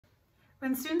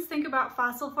When students think about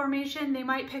fossil formation, they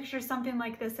might picture something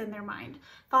like this in their mind.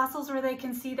 Fossils where they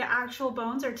can see the actual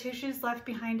bones or tissues left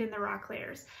behind in the rock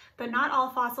layers. But not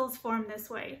all fossils form this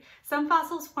way. Some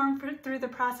fossils form through the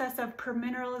process of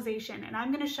permineralization, and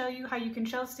I'm going to show you how you can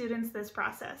show students this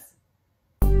process.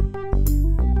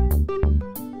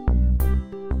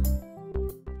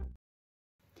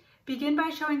 Begin by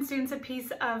showing students a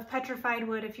piece of petrified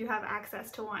wood if you have access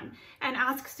to one, and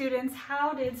ask students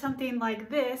how did something like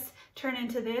this turn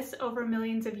into this over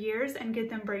millions of years, and get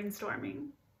them brainstorming.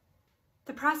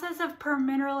 The process of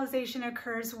permineralization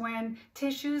occurs when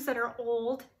tissues that are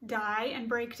old die and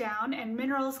break down and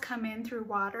minerals come in through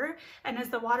water, and as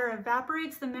the water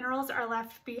evaporates, the minerals are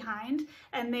left behind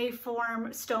and they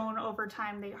form stone over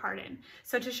time, they harden.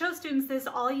 So to show students this,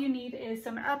 all you need is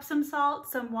some Epsom salt,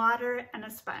 some water, and a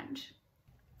sponge.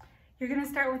 You're going to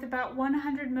start with about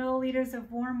 100 milliliters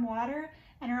of warm water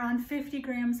and around 50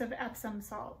 grams of Epsom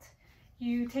salt.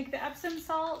 You take the Epsom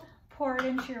salt, pour it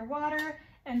into your water,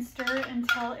 and stir it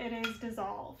until it is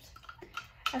dissolved.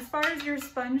 As far as your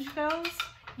sponge goes,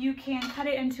 you can cut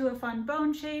it into a fun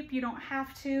bone shape. You don't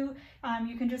have to.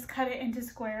 You can just cut it into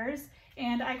squares.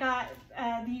 And I got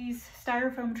these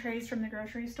styrofoam trays from the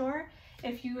grocery store.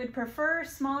 If you would prefer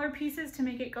smaller pieces to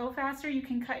make it go faster, you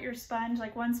can cut your sponge,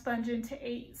 like one sponge, into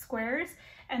 8 squares,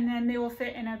 and then they will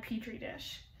fit in a Petri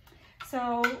dish.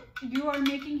 So you are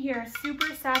making here a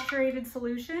super saturated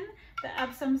solution. The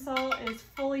Epsom salt is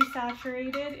fully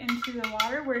saturated into the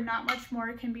water where not much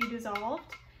more can be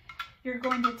dissolved. You're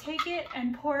going to take it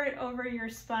and pour it over your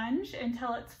sponge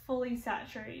until it's fully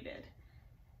saturated.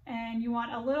 And you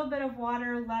want a little bit of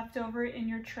water left over in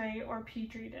your tray or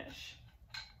Petri dish.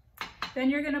 Then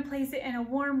you're going to place it in a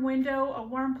warm window, a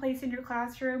warm place in your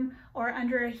classroom, or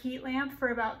under a heat lamp for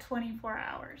about 24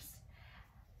 hours.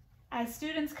 As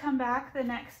students come back the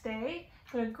next day,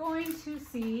 they're going to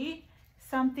see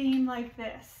something like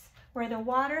this, where the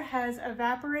water has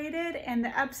evaporated and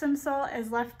the Epsom salt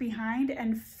is left behind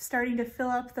and starting to fill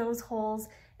up those holes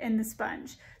in the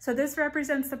sponge. So this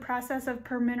represents the process of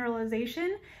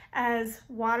permineralization. As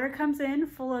water comes in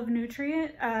full of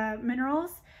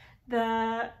minerals,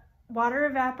 the water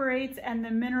evaporates and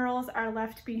the minerals are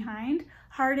left behind,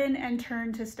 harden and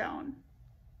turn to stone.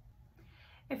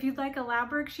 If you'd like a lab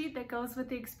worksheet that goes with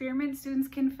the experiment students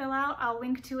can fill out, I'll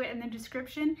link to it in the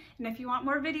description. And if you want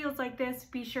more videos like this,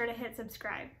 be sure to hit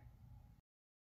subscribe.